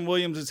Jameson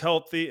Williams is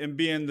healthy and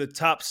being the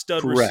top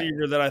stud Correct.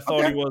 receiver that I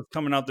thought he was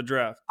coming out the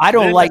draft. I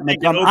don't Then like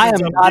think it Montgomery. I am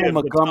opens up not a Gibbs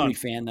Montgomery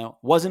ton. fan, though.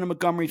 Wasn't a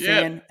Montgomery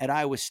fan at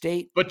Iowa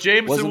State. But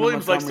Jameson Wasn't a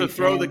Williams likes to Montgomery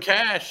throw fan. the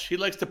cash. He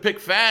likes to pick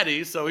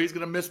fatties, so he's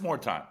going to miss more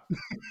time.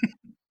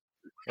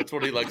 That's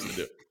what he likes to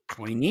do.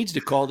 Well, he needs to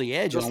call the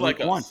edge Just on like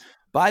week 1. us.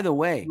 By the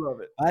way,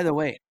 Love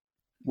it.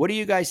 what do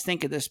you guys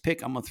think of this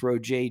pick? I'm going to throw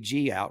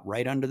JG out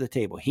right under the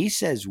table. He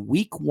says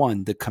week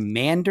 1, the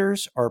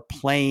Commanders are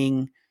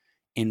playing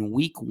in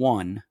week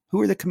 1.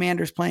 Who are the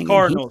Commanders playing?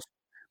 Cardinals.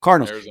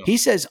 Cardinals. Arizona. He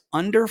says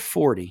under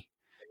 40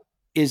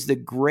 is the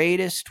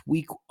greatest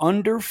week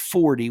under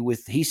 40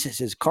 with, he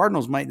says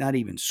Cardinals might not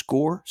even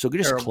score. So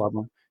just Terrible. club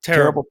them.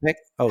 Terrible. Pick.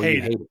 Oh, Hate you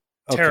it. hate it.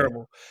 Okay.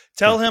 Terrible.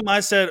 Tell him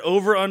I said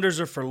over-unders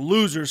are for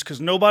losers because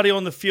nobody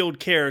on the field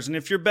cares. And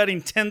if you're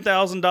betting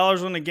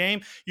 $10,000 on the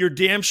game, you're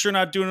damn sure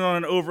not doing it on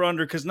an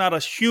over-under because not a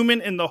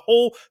human in the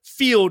whole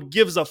field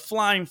gives a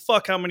flying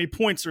fuck how many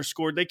points are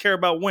scored. They care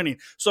about winning.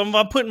 So if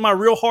I'm putting my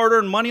real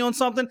hard-earned money on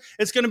something,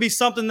 it's going to be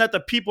something that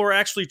the people are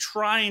actually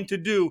trying to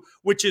do,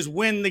 which is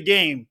win the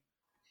game.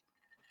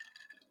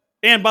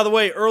 And by the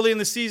way, early in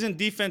the season,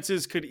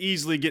 defenses could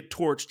easily get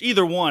torched.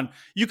 Either one.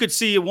 You could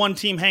see one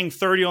team hang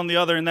 30 on the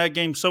other in that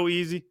game so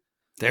easy.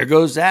 There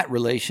goes that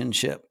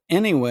relationship.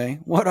 Anyway,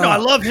 what No, I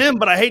love him,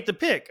 but I hate the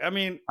pick. I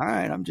mean, all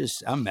right,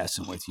 I'm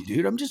messing with you,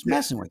 dude. I'm just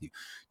messing with you.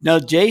 Now,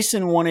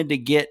 Jason wanted to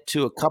get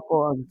to a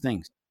couple other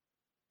things.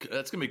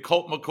 That's going to be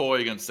Colt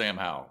McCoy against Sam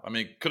Howell. I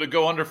mean, could it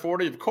go under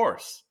 40? Of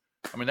course.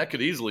 I mean, that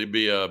could easily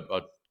be a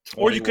 21.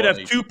 or you could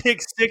have 2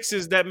 pick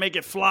sixes that make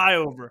it fly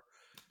over.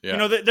 Yeah. You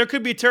know, there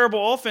could be a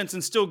terrible offense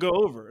and still go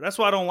over. That's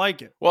why I don't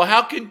like it. Well,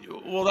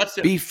 that's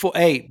it.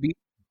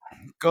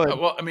 Go ahead.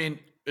 Well, I mean,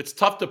 it's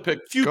tough to pick.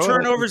 A few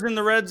turnovers in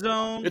the red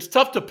zone. It's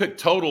tough to pick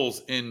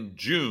totals in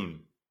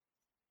June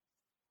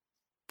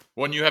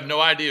when you have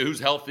no idea who's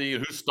healthy,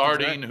 who's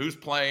starting, who's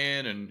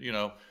playing, and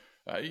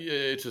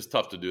it's just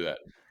tough to do that.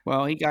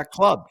 Well, he got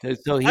clubbed,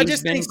 so he's I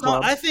just been think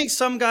clubbed. I think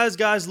some guys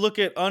look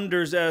at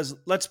unders as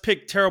let's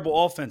pick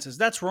terrible offenses.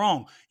 That's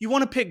wrong. You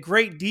want to pick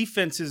great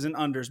defenses in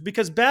unders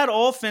because bad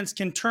offense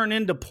can turn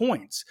into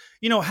points.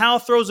 You know, Howell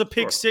throws a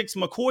pick six,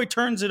 McCoy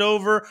turns it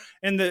over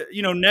in the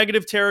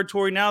negative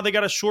territory. Now they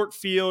got a short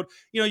field.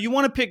 You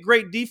want to pick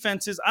great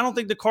defenses. I don't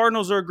think the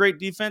Cardinals are a great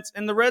defense,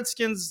 and the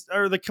Redskins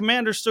or the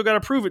Commanders still got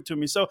to prove it to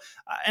me. So,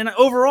 and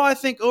overall, I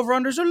think over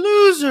unders are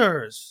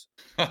losers.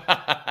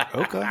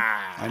 Okay.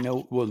 I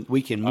know. Well,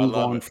 we can move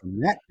love on it. from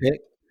that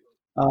pick.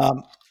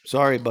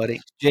 Sorry, buddy.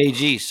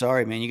 JG,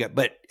 sorry, man.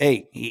 But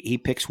hey, he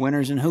picks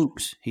winners and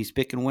hoops. He's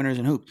picking winners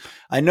and hoops.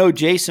 I know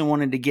Jason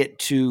wanted to get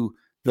to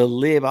the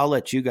live. I'll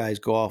let you guys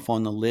go off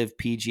on the live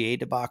PGA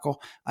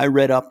debacle. I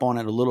read up on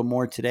it a little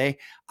more today.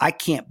 I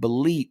can't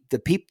believe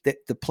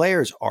the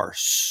players are,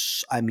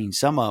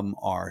 some of them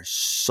are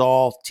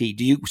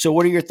salty. So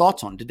what are your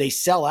thoughts on it? Did they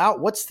sell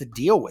out? What's the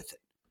deal with it?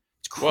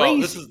 It's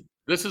crazy. Well,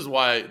 this is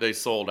why they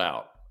sold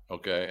out.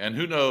 Okay. And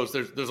who knows?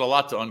 There's a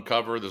lot to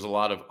uncover. There's a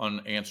lot of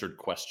unanswered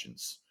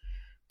questions.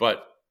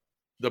 But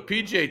the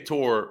PGA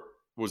Tour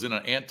was in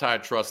an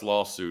antitrust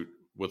lawsuit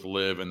with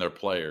LIV and their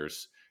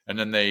players. And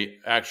then they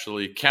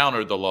actually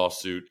countered the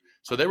lawsuit.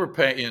 So they were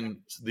paying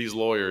these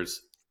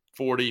lawyers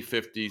 $40,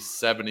 $50,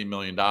 $70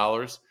 million.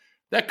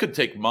 That could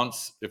take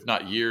months, if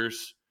not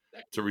years,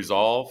 to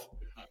resolve.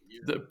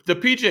 The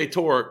PGA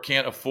Tour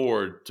can't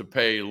afford to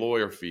pay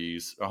lawyer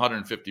fees,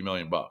 $150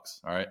 million. All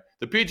right.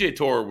 The PGA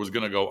Tour was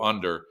going to go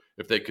under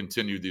if they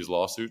continued these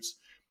lawsuits.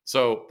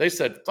 So they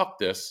said, fuck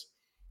this.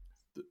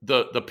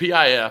 The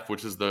PIF,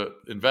 which is the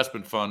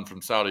investment fund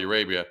from Saudi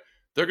Arabia,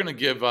 they're going to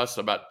give us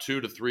about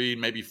 $2 to $3,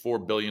 maybe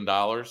 $4 billion.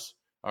 All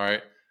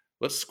right.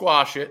 Let's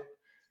squash it.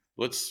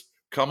 Let's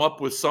come up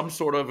with some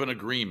sort of an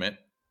agreement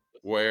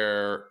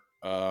where,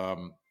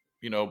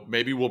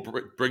 maybe we'll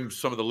bring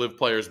some of the LIV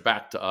players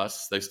back to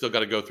us. They still got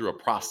to go through a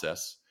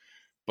process.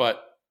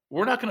 But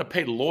we're not going to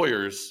pay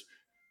lawyers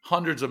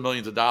hundreds of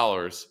millions of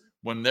dollars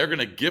when they're going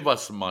to give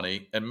us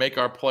money and make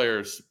our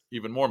players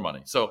even more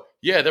money. So,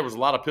 yeah, there was a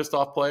lot of pissed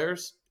off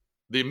players.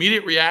 The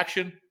immediate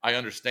reaction, I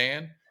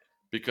understand,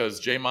 because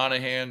Jay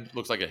Monahan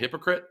looks like a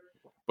hypocrite.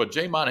 But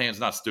Jay Monahan's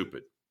not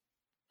stupid.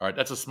 All right,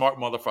 that's a smart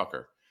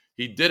motherfucker.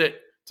 He did it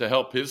to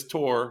help his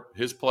tour,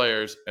 his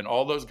players, and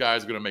all those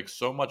guys are going to make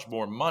so much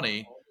more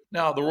money.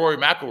 Now, the Rory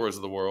McIlroys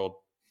of the world,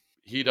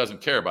 he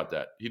doesn't care about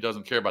that. He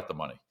doesn't care about the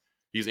money.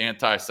 He's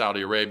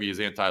anti-Saudi Arabia. He's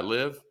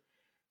anti-LIV.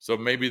 So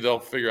maybe they'll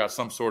figure out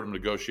some sort of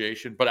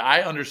negotiation. But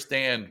I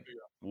understand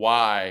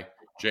why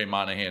Jay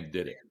Monahan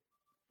did it.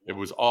 It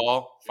was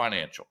all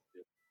financial.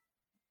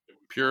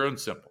 Pure and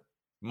simple.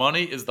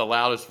 Money is the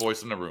loudest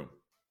voice in the room.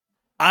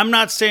 I'm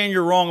not saying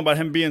you're wrong about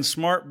him being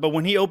smart, but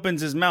when he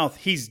opens his mouth,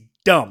 he's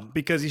dumb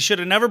because he should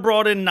have never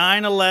brought in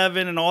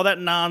 9/11 and all that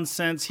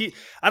nonsense.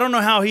 I don't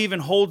know how he even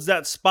holds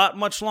that spot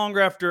much longer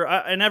after,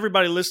 and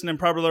everybody listening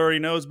probably already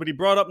knows, but he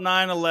brought up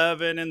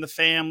 9/11 and the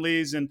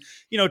families and,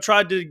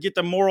 tried to get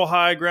the moral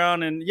high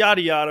ground and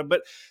yada, yada.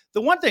 But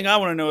the one thing I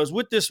want to know is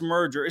with this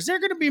merger, is there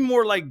going to be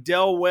more like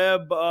Del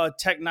Webb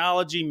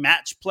technology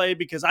match play?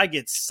 Because I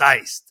get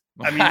sized.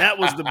 I mean, that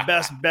was the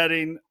best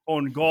betting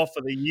on golf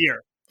of the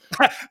year.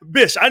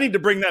 Bish, I need to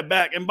bring that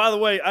back. And by the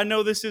way, I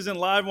know this isn't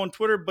live on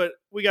Twitter, but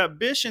we got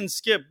Bish and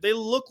Skip. They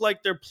look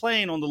like they're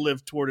playing on the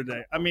Live Tour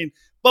today. I mean,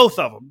 both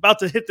of them about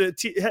to hit the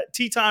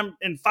tee time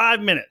in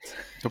 5 minutes.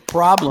 The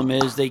problem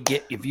is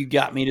if you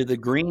got me to the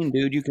green,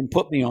 dude, you can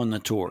put me on the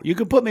tour. You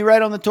can put me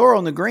right on the tour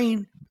on the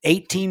green.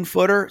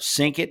 18-footer,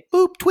 sink it,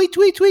 boop, tweet.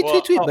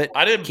 But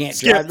I didn't can't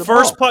Skip, drive the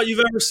first ball. putt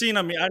you've ever seen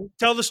on me.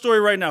 Tell the story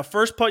right now.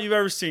 First putt you've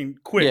ever seen.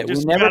 Quick. Yeah,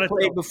 we never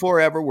played before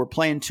ever. We're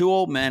playing two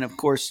old men. Of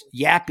course,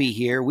 Yappy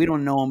here. We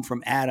don't know him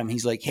from Adam.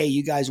 He's like, hey,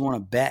 you guys want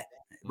to bet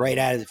right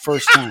out of the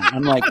first time?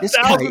 I'm like, this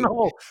guy. 1,000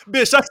 hole.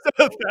 Bish, I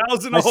said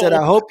 1,000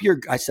 hole.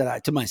 I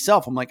said to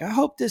myself, I'm like, I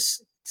hope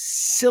this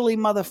silly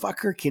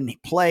motherfucker can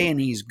play and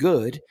he's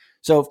good.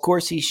 So, of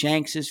course, he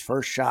shanks his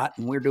first shot,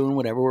 and we're doing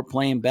whatever. We're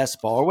playing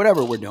best ball or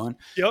whatever we're doing.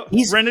 Yep.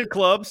 He's rented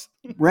clubs.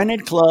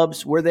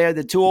 We're there.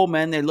 The two old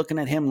men, they're looking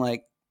at him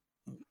like,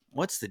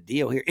 what's the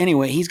deal here?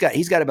 Anyway, he's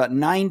got about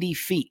 90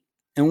 feet,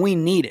 and we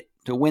need it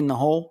to win the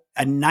hole.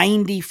 A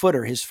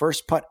 90-footer, his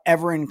first putt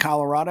ever in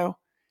Colorado.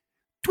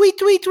 Tweet.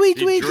 And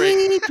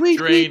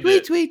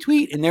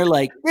they're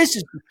like, this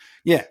is,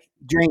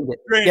 drained it.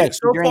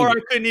 So far, I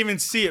couldn't even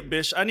see it,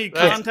 Bish. I need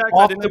contact.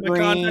 I didn't have the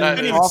contact. I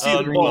couldn't even see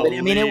the ball.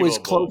 I mean, it was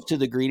close to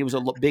the green. It was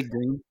a big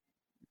green.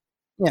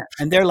 Yeah,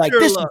 and they're like,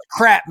 "This is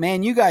crap,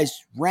 man. You guys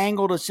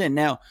wrangled us in."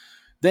 Now,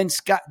 then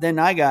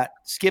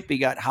Skippy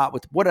got hot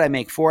with, what did I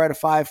make? 4 out of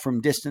 5 from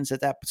distance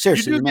at that.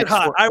 Seriously, you do get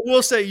hot. I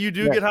will say you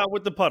do get hot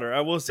with the putter.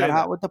 I will say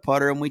hot with the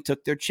putter, and we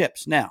took their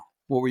chips. Now,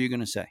 what were you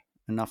going to say?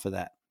 Enough of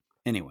that.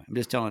 Anyway, I'm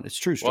just telling. It's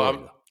true story.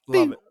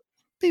 Love it.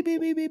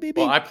 Beep.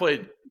 Well, I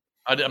played.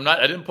 I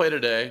didn't play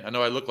today. I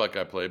know I look like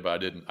I played, but I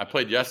didn't. I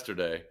played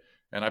yesterday,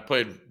 and I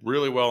played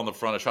really well in the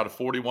front. I shot a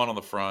 41 on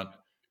the front,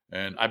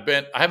 and I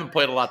haven't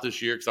played a lot this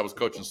year because I was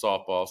coaching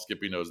softball.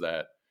 Skippy knows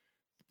that.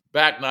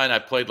 Back nine, I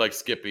played like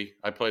Skippy.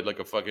 I played like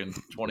a fucking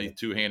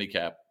 22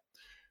 handicap.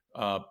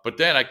 But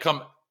then I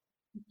come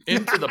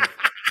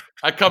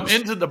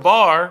into the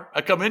bar,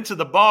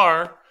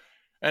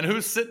 and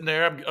who's sitting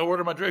there? I'm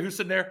ordering my drink. Who's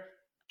sitting there?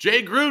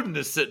 Jay Gruden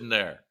is sitting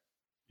there.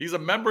 He's a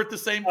member at the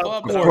same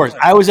club. Of course.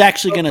 I was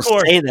actually going to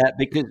say that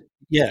because,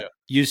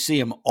 you see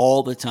him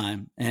all the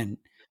time. And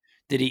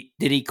did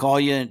he call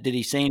you? Did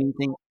he say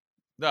anything?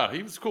 No,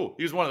 he was cool.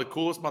 He was one of the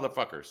coolest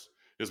motherfuckers.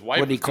 His wife.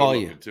 What did he call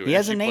you? Too, he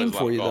has a name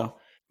for you, though.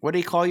 What did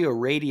he call you? A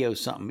radio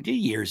something?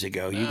 Years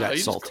ago, you got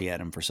salty at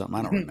him for something.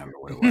 I don't remember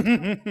what it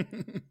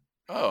was.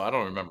 Oh, I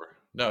don't remember.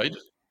 No,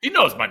 he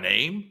knows my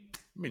name.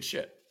 I mean,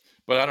 shit.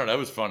 But I don't know. It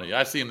was funny.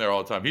 I see him there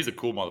all the time. He's a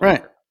cool motherfucker.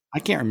 Right. I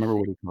can't remember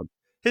what he called.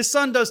 His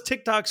son does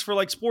TikToks for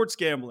like sports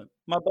gambling.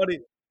 My buddy.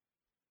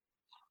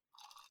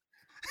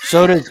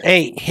 So does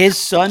his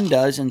son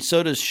does, and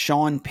so does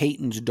Sean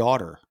Payton's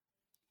daughter.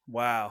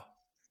 Wow.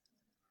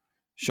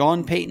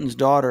 Sean Payton's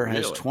daughter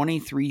has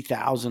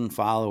 23,000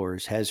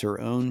 followers, has her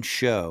own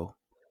show.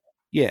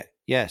 Yeah,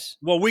 yes.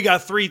 Well, we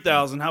got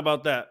 3,000. How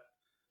about that?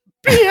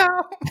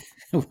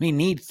 We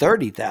need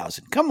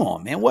 30,000. Come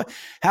on, man.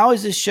 How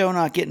is this show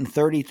not getting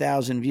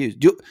 30,000 views?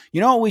 You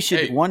know what we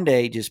should one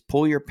day just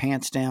pull your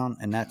pants down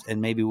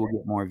and maybe we'll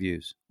get more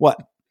views. What?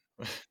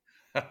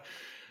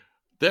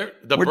 We're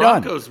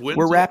Broncos done.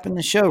 We're wrapping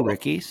the show,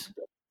 Rickies.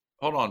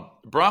 Hold on.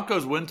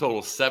 Broncos win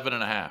total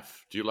 7.5.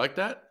 Do you like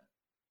that?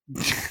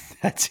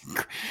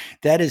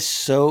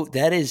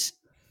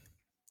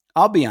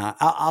 I'll be honest.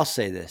 I'll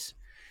say this.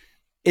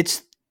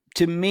 It's,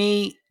 to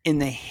me, in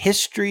the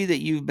history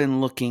that you've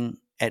been looking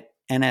at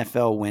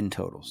NFL win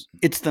totals,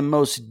 it's the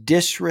most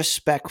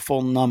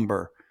disrespectful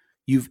number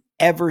you've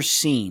ever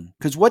seen.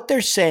 Because what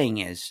they're saying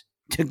is,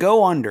 to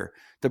go under,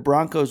 the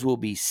Broncos will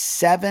be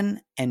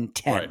 7-10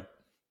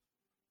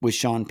 with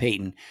Sean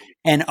Payton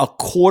and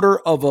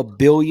 $250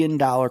 million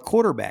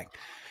quarterback.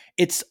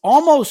 It's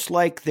almost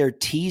like they're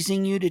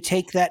teasing you to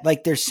take that.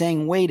 Like they're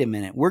saying, wait a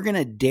minute, we're going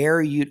to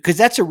dare you. Because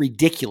that's a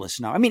ridiculous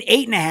number. I mean,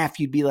 8.5,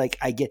 you'd be like,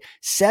 I get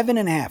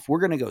 7.5. We're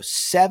going to go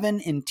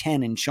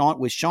 7-10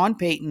 with Sean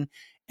Payton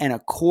and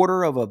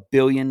 $250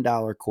 million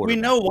quarterback. We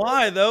know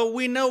why, though.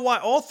 We know why.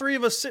 All three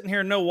of us sitting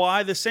here know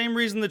why. The same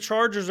reason the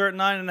Chargers are at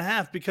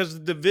 9.5, because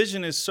the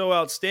division is so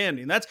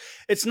outstanding.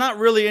 It's not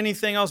really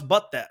anything else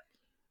but that.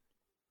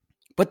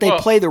 But they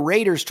play the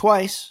Raiders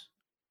twice.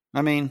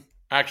 I mean,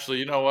 actually,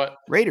 you know what?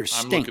 Raiders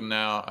stink. I'm looking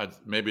now.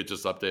 Maybe it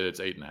just updated. It's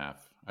 8.5.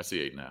 I see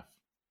 8.5.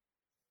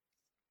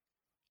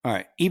 All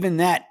right. Even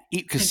that,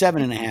 because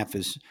 7.5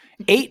 is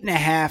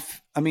 8.5.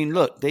 I mean,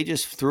 look, they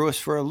just threw us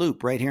for a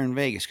loop right here in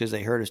Vegas because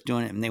they heard us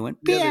doing it and they went,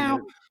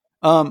 even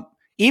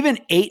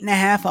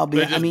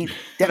 8.5,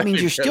 that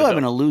means you're still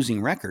having a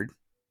losing record.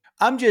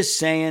 I'm just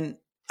saying,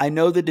 I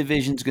know the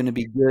division's going to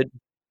be good.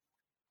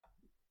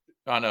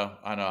 I know.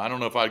 I don't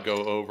know if I'd go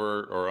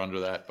over or under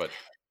that, but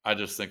I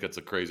just think it's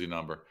a crazy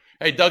number.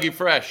 Hey, Dougie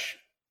Fresh,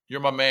 you're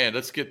my man.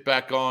 Let's get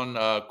back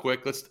on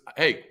quick.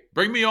 Hey,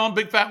 bring me on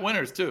Big Fat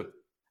Winners too.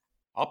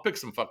 I'll pick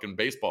some fucking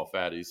baseball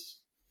fatties.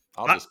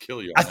 I'll just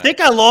kill you. I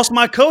think I lost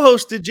my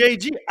co-host to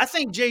JG. I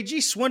think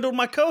JG swindled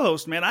my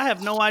co-host, man. I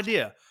have no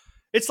idea.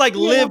 It's like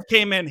Liv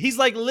came in. He's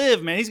like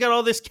Liv, man. He's got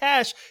all this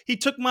cash. He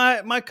took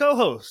my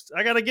co-host.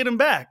 I got to get him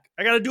back.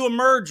 I got to do a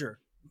merger.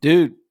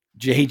 Dude,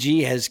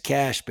 JG has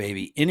cash,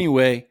 baby.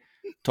 Anyway,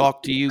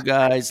 talk to you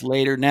guys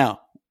later. Now,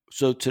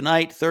 so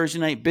tonight, Thursday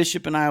night,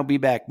 Bishop and I will be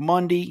back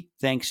Monday,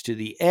 thanks to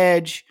the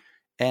Edge.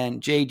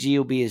 And JG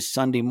will be his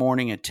Sunday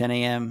morning at 10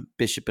 a.m.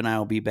 Bishop and I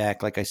will be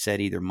back, like I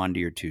said, either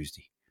Monday or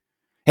Tuesday.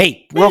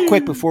 Hey, real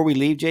quick before we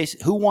leave,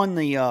 Jason, who won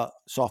the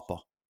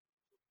softball?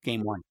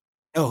 Game 1.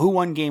 Oh, who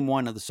won game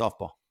 1 of the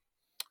softball?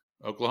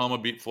 Oklahoma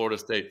beat Florida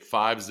State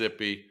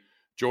 5-0.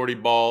 Jordy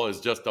Ball is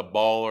just a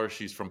baller.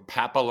 She's from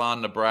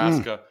Papillon,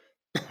 Nebraska.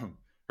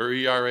 Her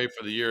ERA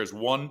for the year is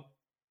 1.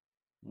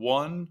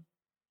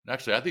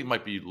 Actually, I think it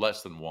might be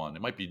less than 1.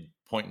 It might be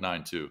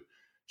 0.92.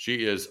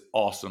 She is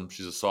awesome.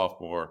 She's a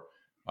sophomore.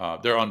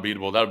 They're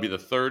unbeatable. That would be the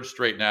 3rd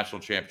straight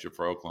national championship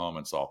for Oklahoma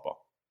in softball.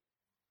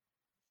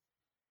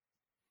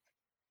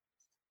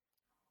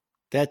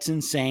 That's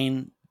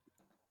insane.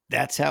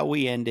 That's how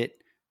we end it.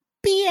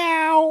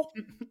 Meow.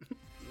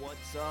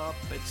 What's up?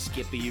 It's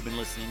Skippy. You've been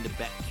listening to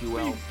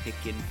BetQL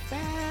Pickin'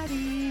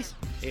 Fatties.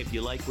 Hey, if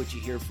you like what you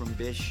hear from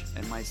Bish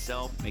and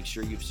myself, make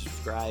sure you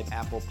subscribe.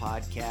 Apple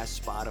Podcasts,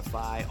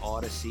 Spotify,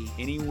 Odyssey,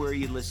 anywhere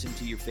you listen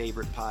to your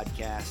favorite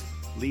podcast.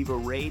 Leave a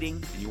rating,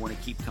 and you want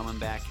to keep coming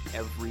back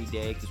every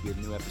day because we have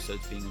new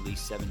episodes being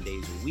released 7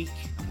 days a week,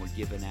 and we're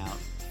giving out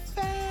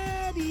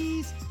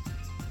fatties.